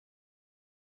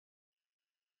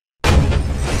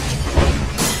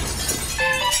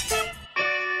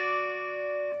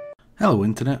Hello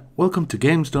Internet, welcome to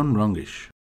Games Done Wrongish.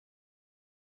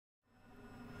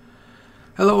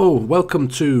 Hello, welcome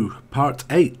to part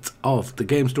 8 of the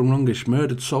Games Done Wrongish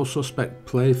Murdered Sole Suspect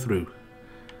playthrough.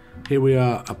 Here we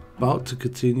are about to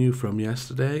continue from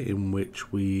yesterday, in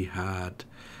which we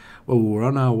were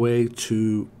on our way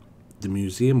to the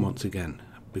museum once again,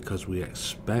 because we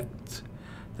expect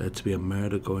there to be a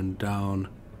murder going down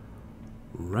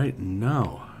right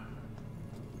now.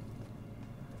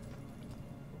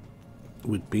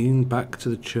 We'd been back to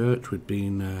the church, we'd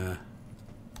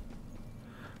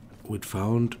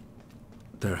found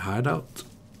their hideout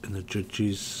in the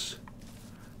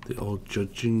old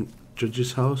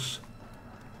judge's house,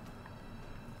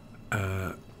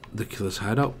 the killer's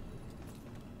hideout,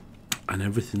 and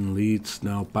everything leads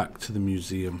now back to the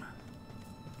museum.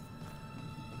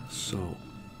 So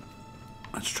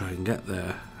let's try and get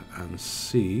there and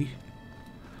see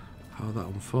how that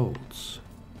unfolds.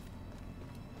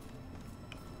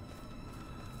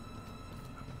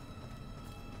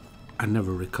 I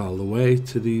never recall the way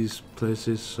to these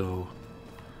places, so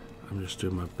I'm just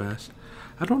doing my best.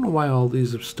 I don't know why all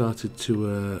these have started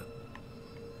to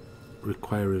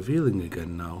require revealing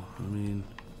again now. I mean,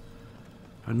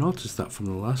 I noticed that from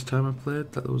the last time I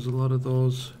played, that there was a lot of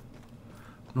those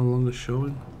no longer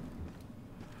showing.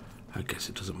 I guess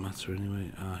it doesn't matter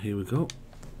anyway. Here we go.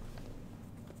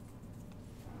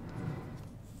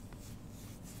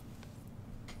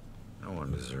 No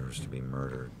one deserves to be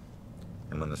murdered.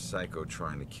 And when the psycho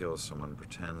trying to kill someone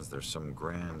pretends there's some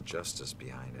grand justice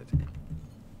behind it,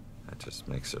 that just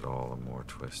makes it all the more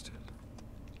twisted.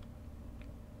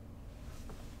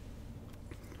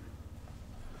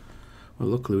 Well,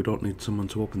 luckily we don't need someone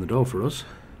to open the door for us.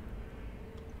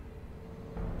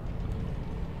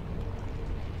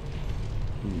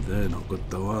 They're not good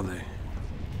though, are they?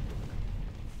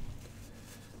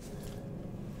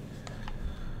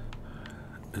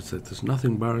 It's like there's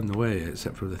nothing barring the way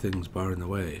except for the things barring the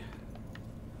way.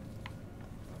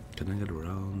 Can I get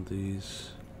around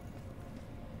these?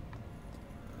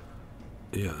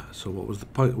 Yeah, so what was the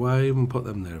point? Why even put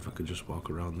them there if I could just walk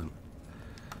around them?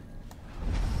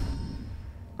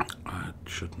 I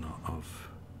should not have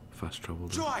fast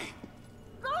traveled. Joy!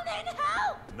 Ronan,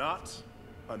 help! Not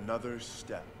another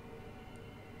step.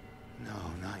 No,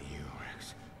 not you,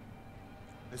 Rex.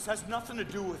 This has nothing to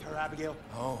do with her, Abigail.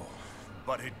 Oh,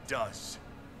 but it does.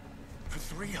 For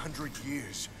 300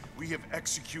 years, we have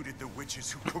executed the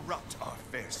witches who corrupt our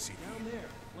fair city. Down there.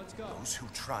 Let's go. Those who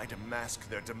try to mask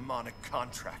their demonic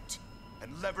contract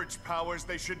and leverage powers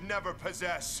they should never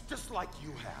possess. Just like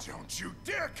you have. Don't you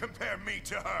dare compare me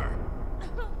to her!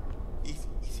 Easy,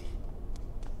 easy.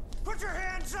 Put your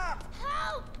hands up!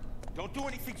 Help! Don't do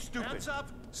anything stupid. Hands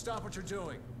up. Stop what you're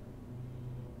doing.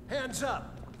 Hands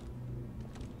up.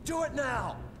 Do it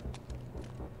now.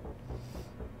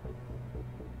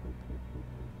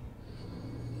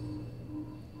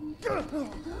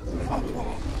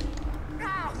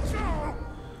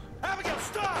 Abigail,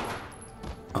 stop!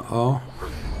 Uh-oh.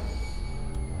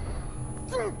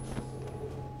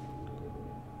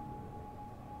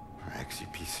 Rex, you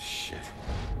piece of shit.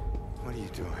 What are you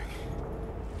doing?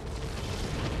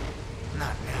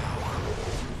 Not now.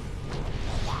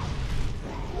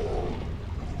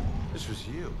 This was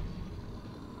you.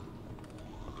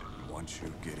 I want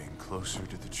you getting closer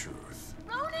to the truth.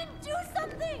 Ronan, do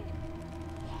something!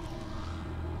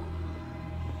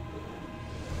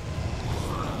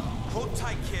 Hold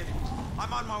tight, kid.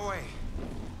 I'm on my way.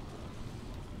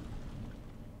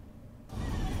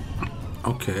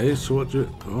 Okay, so what do...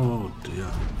 Oh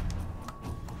dear.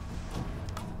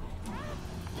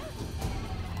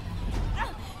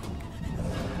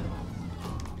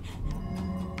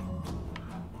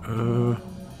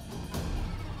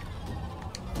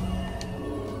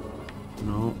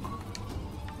 No.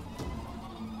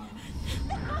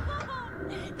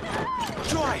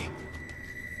 Joy!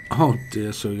 Oh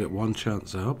dear, so we get one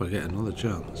chance. I hope I get another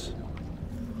chance.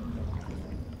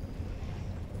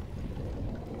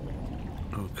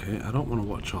 Okay, I don't want to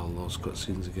watch all those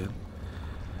cutscenes again.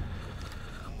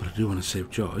 But I do want to save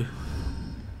Joy.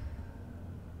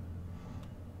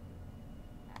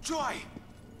 Joy!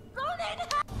 Ronan,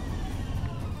 help!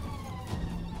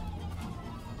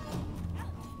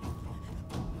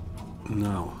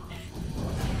 No.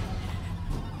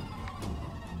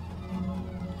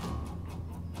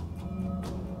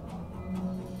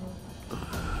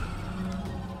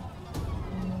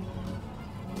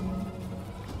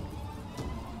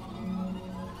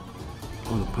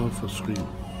 Oh, the powerful scream.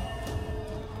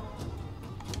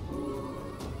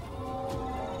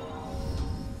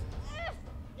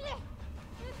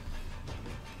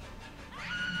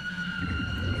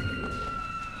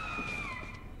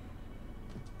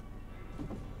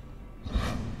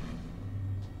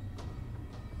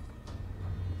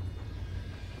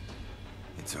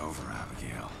 It's over,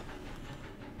 Abigail.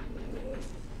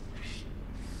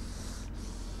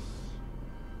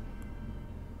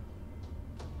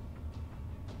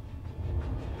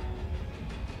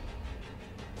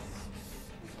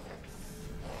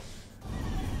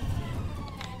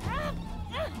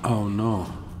 Oh no.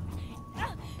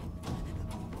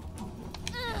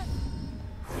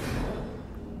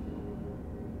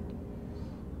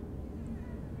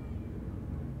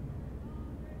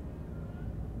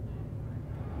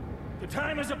 The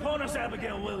time is upon us,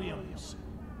 Abigail Williams.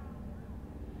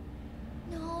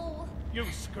 No. You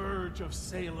scourge of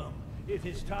Salem. It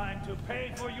is time to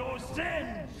pay for your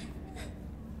sins!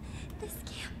 This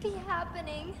can't be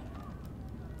happening.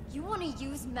 You want to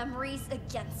use memories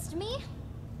against me?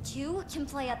 Two can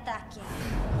play at that game.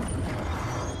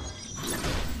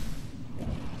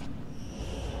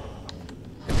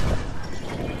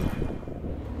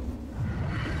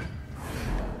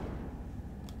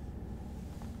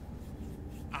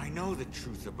 I know the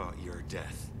truth about your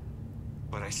death,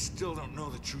 but I still don't know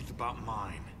the truth about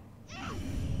mine.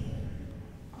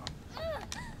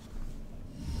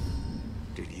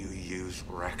 Did you use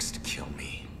Rex to kill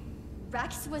me?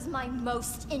 Rex was my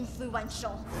most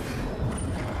influential.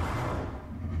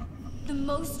 The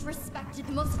most respected,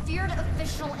 the most feared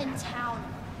official in town.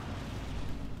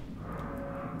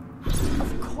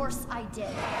 Of course I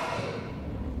did.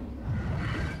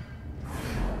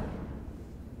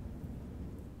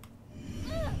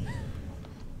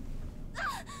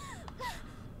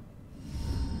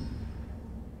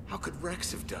 How could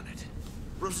Rex have done it?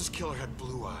 Rose's killer had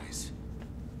blue eyes.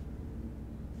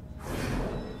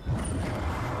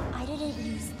 I didn't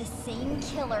use the same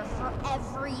killer for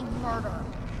every murder.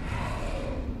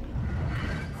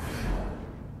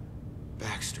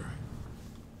 Baxter.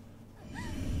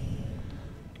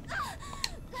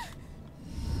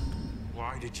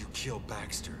 Why did you kill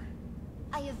Baxter?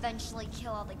 I eventually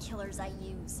kill all the killers I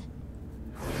use.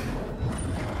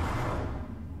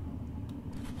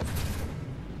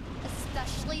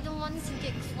 Especially the ones who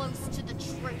get close to the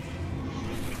truth.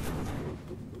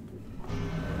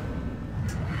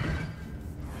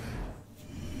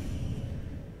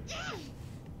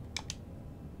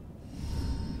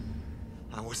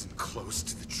 I wasn't close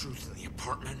to the truth in the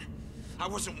apartment. I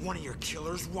wasn't one of your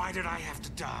killers. Why did I have to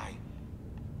die?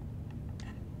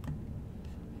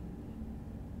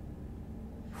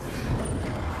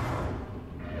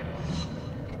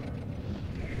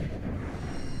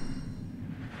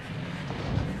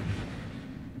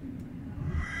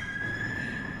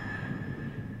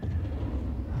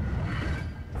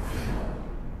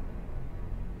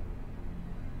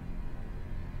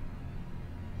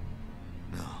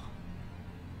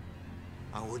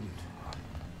 I wouldn't.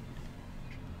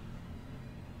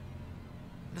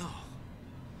 No,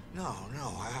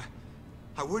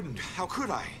 I wouldn't. How could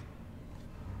I?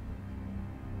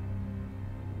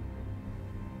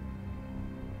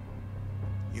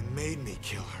 You made me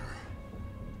kill her.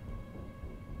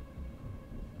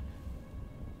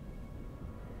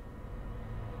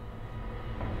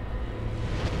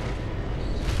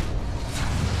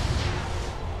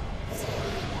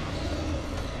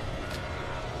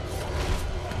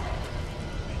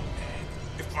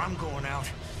 If I'm going out,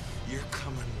 you're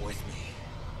coming with me.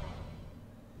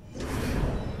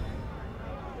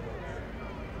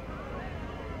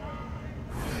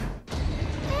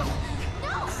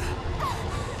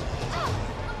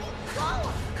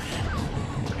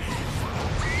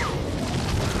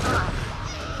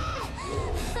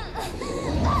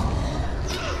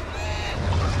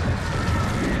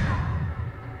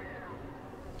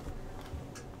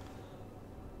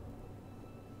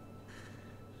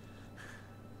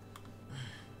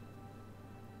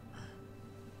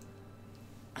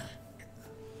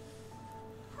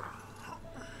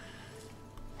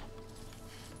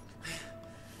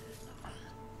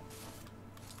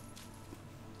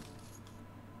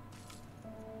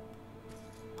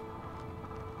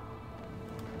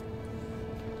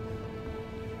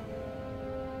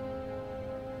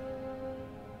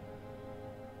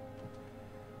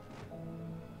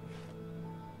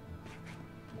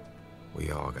 We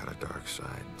all got a dark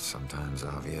side, sometimes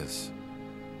obvious,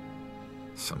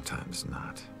 sometimes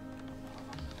not.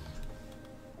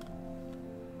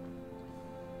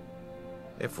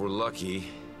 If we're lucky,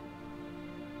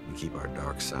 we keep our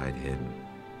dark side hidden.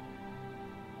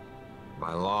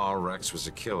 By law, Rex was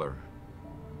a killer.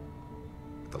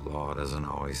 But the law doesn't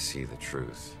always see the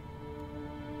truth.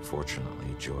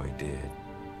 Fortunately, Joy did.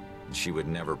 And she would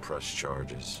never press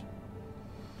charges.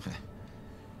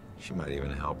 She might even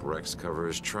help Rex cover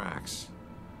his tracks.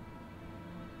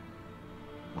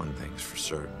 One thing's for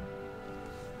certain.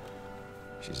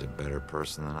 She's a better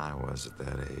person than I was at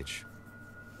that age.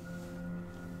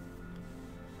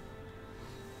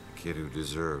 A kid who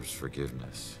deserves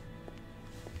forgiveness.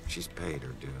 She's paid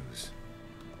her dues.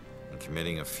 And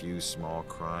committing a few small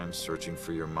crimes, searching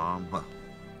for your mom, well,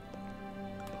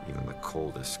 even the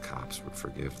coldest cops would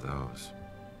forgive those.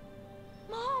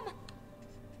 Mom!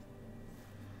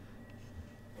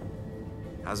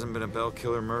 Hasn't been a Bell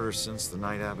killer murder since the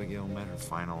night Abigail met her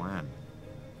final end.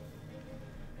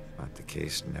 But the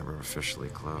case never officially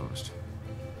closed.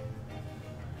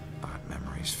 But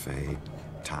memories fade,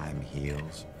 time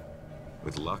heals.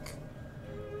 With luck,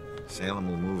 Salem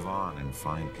will move on and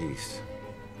find peace.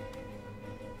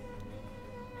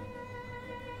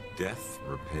 Death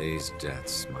repays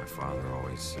debts, my father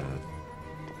always said.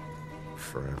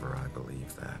 Forever I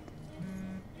believe that.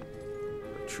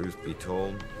 But truth be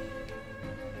told,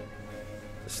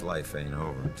 this life ain't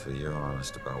over until you're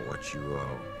honest about what you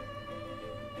owe.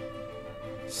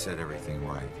 Set everything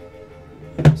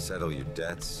right. Settle your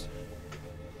debts.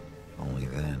 Only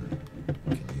then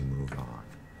can you move on.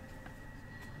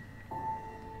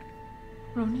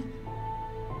 Ronan?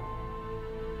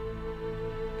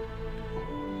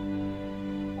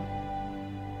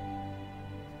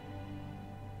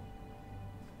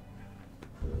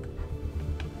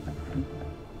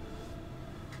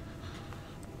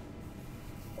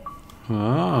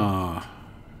 Ah,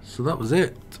 so that was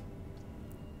it.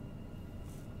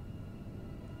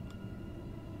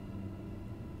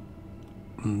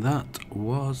 And that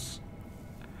was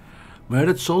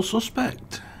Murdered Sole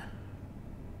Suspect.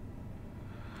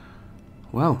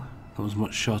 Well, that was a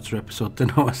much shorter episode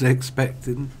than I was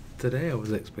expecting today. I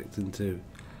was expecting to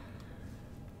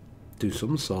do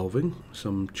some solving,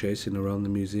 some chasing around the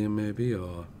museum maybe,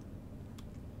 or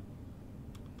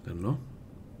I don't know.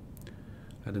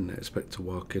 I didn't expect to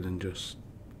walk in and just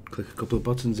click a couple of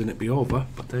buttons and it be over,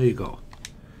 but there you go.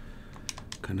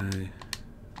 Can I?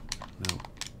 No.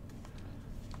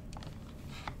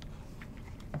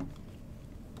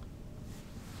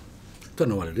 Don't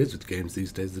know what it is with games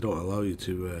these days. They don't allow you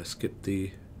to skip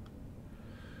the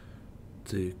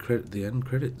end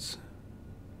credits.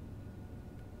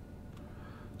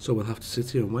 So we'll have to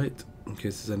sit here and wait in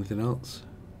case there's anything else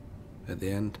at the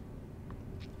end.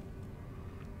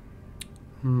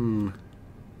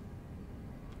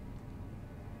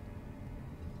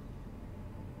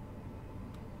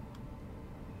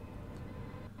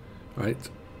 Right.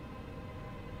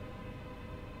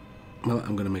 Well,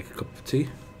 I'm going to make a cup of tea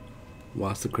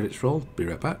whilst the credits roll. Be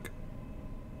right back.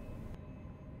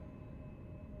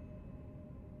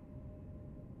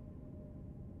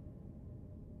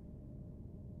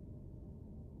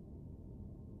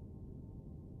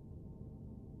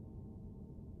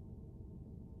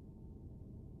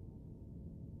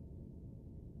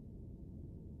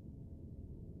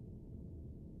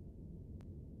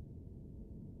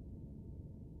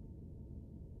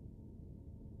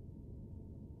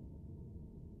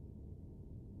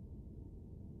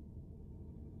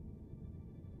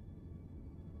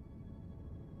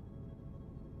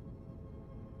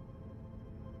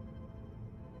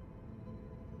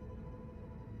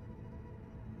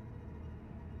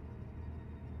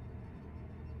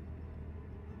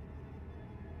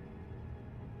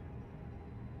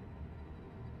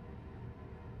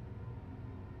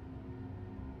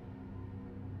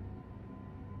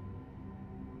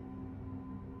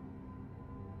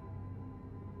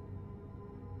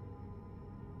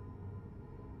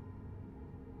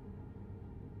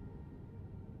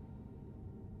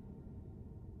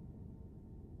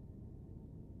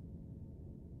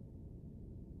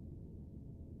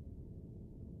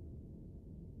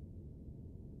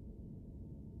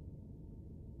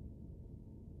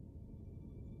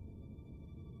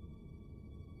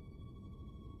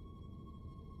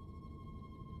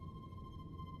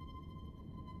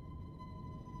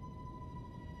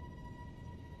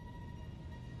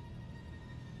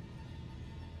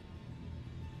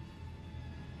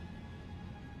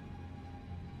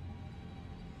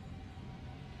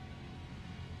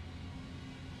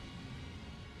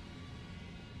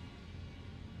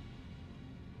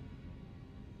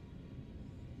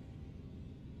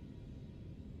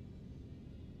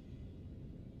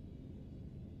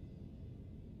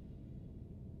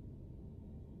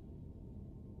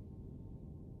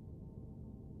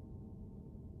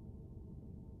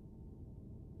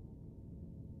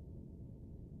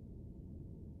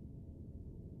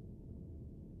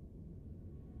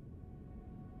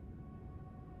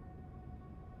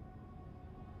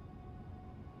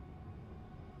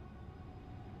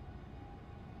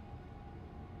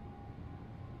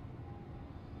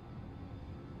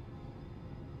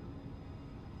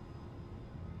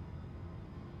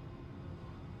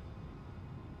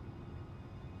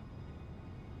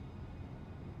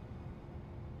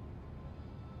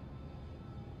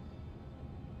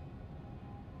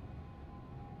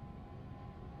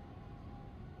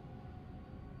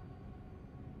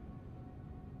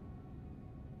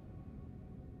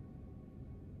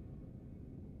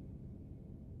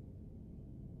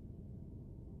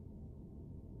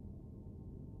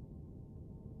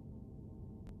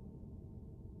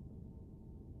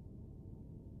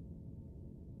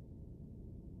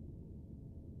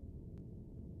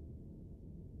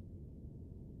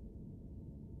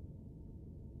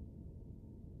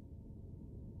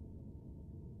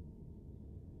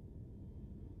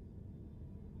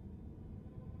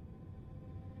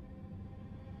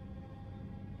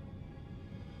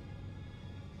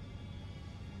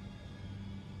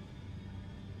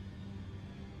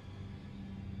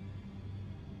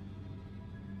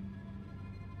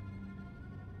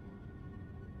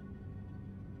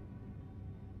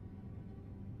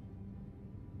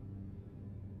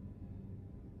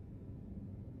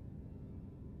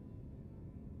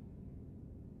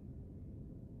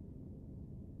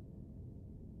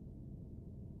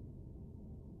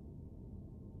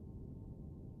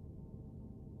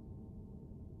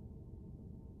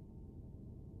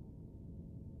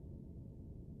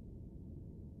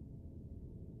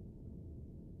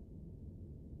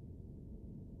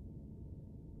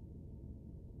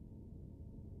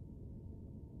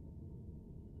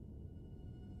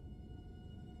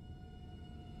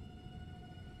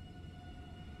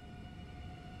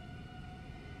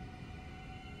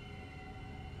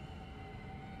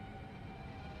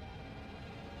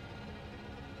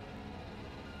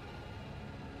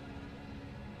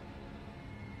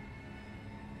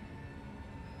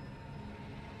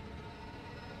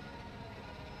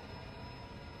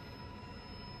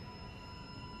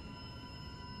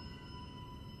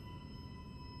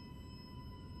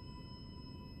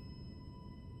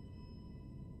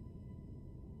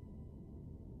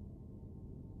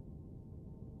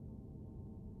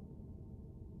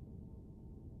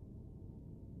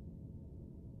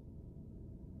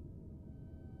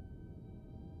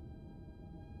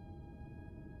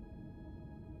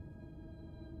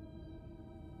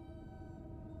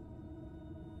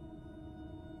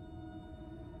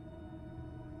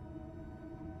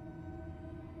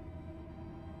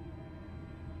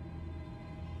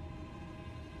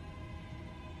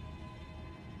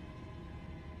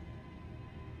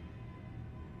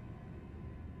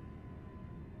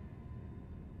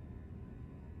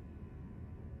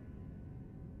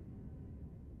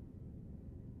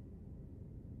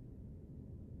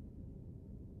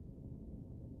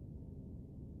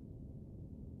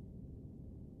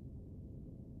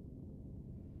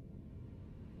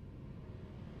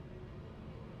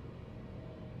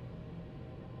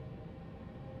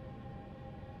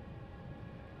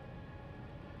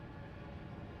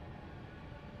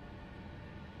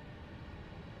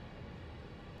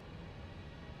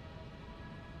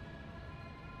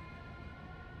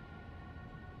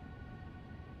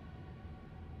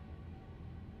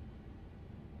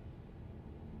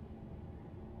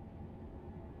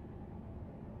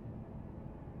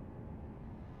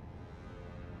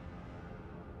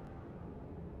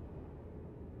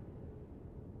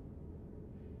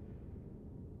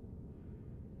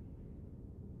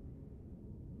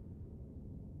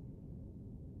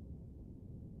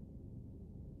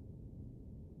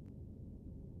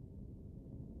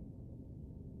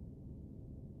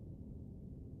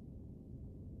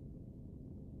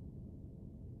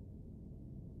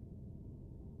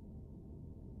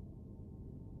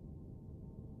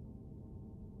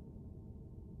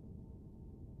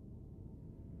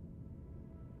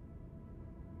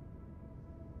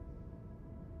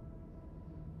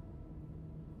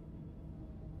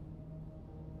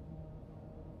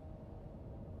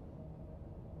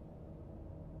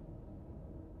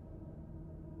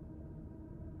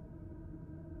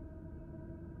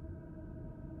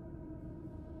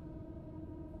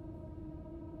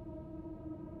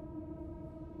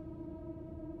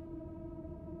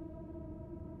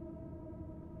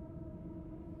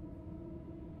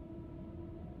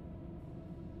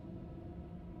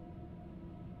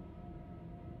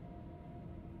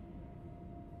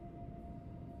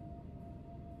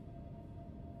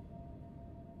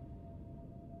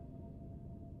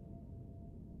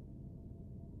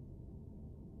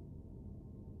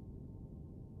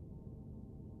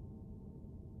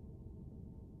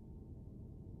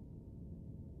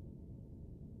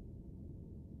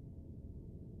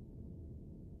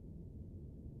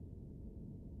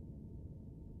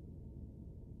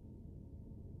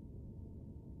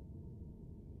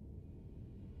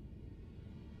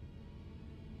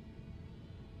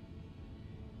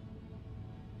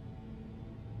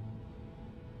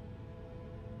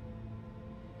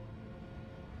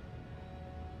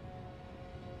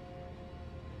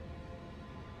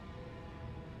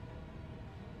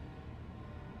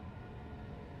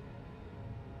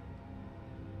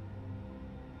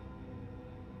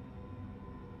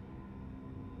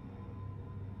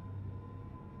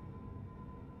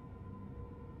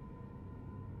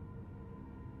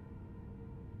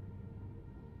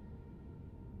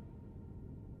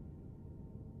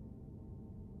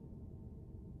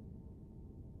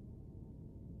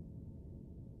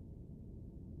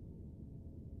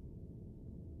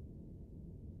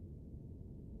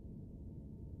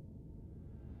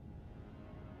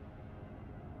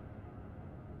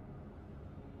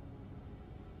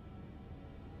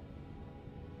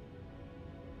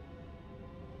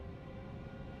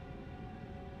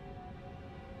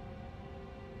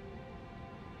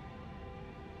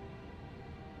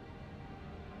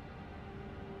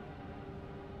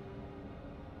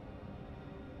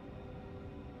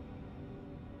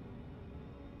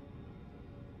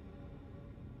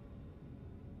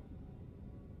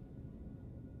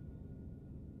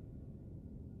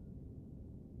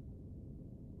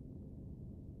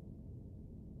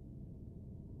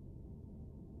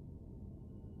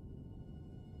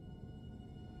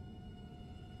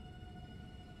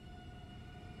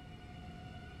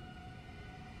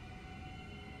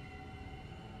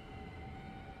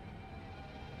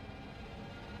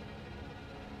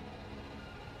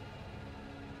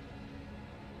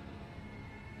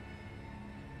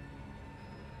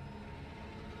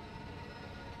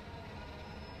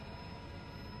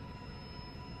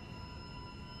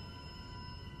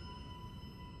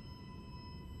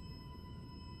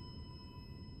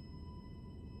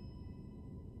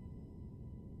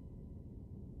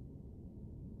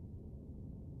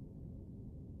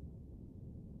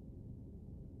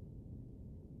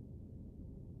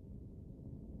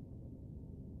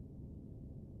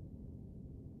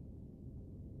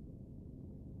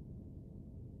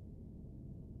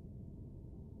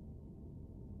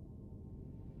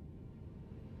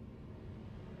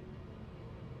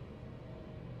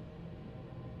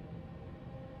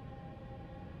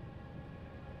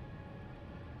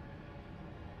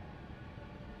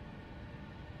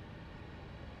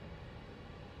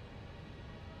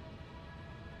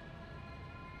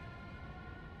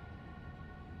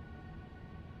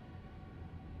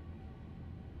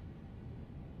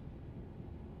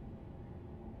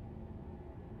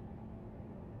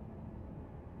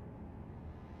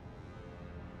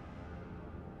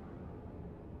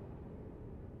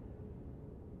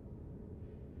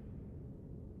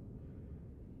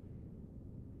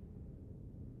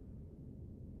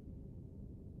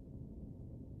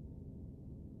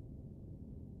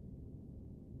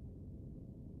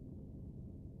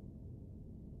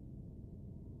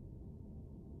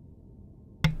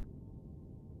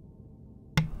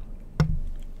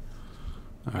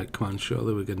 Right, come on,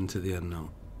 surely we're getting to the end now.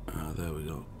 There we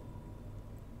go.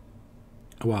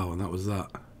 Wow, and that was that.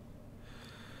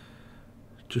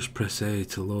 Just press A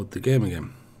to load the game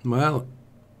again. Well,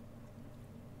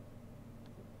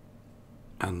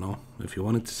 I don't know. If you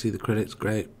wanted to see the credits,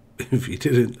 great. If you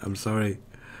didn't, I'm sorry.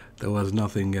 There was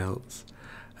nothing else.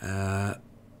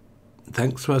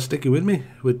 Thanks for sticking with me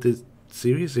with the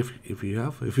series. If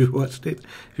you've watched it,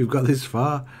 if you've got this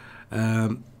far,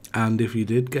 and if you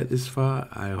did get this far,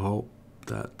 I hope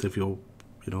that if you're,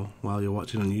 while you're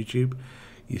watching on YouTube,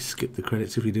 you skip the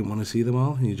credits if you didn't want to see them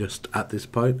all, and you just at this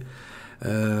point,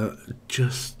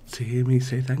 just to hear me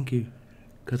say thank you,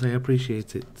 because I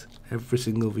appreciate it, every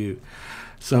single view.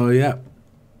 So yeah,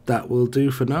 that will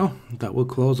do for now. That will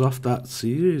close off that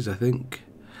series, I think.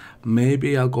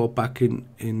 Maybe I'll go back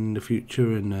in the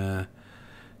future and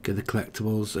get the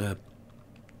collectibles,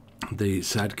 the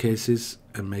side cases,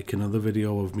 and make another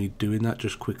video of me doing that,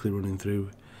 just quickly running through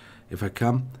if I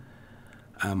can.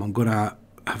 I'm gonna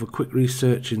have a quick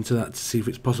research into that to see if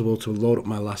it's possible to load up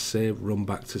my last save, run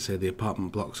back to say the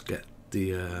apartment blocks, get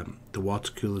the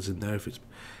water coolers in there if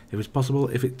it's possible.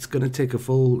 If it's gonna take a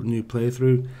full new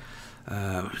playthrough,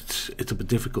 it's a bit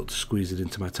difficult to squeeze it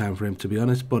into my time frame, to be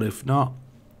honest. But if not,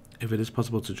 if it is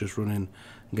possible to just run in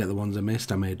and get the ones I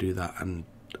missed, I may do that and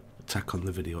tack on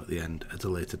the video at the end at a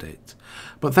later date.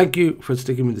 But thank you for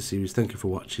sticking with the series. Thank you for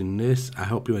watching this. I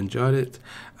hope you enjoyed it,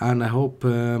 and I hope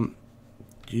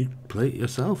you play it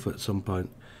yourself at some point.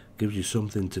 Gives you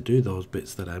something to do, those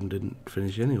bits that I didn't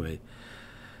finish anyway.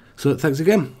 So thanks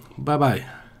again. Bye bye.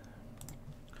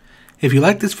 If you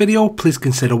like this video, please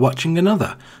consider watching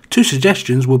another. 2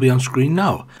 suggestions will be on screen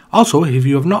now. Also, if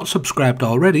you have not subscribed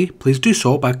already, please do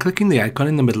so by clicking the icon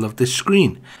in the middle of this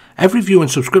screen. Every view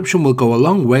and subscription will go a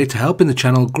long way to helping the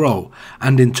channel grow,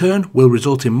 and in turn will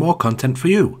result in more content for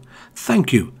you.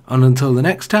 Thank you, and until the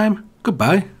next time,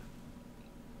 goodbye.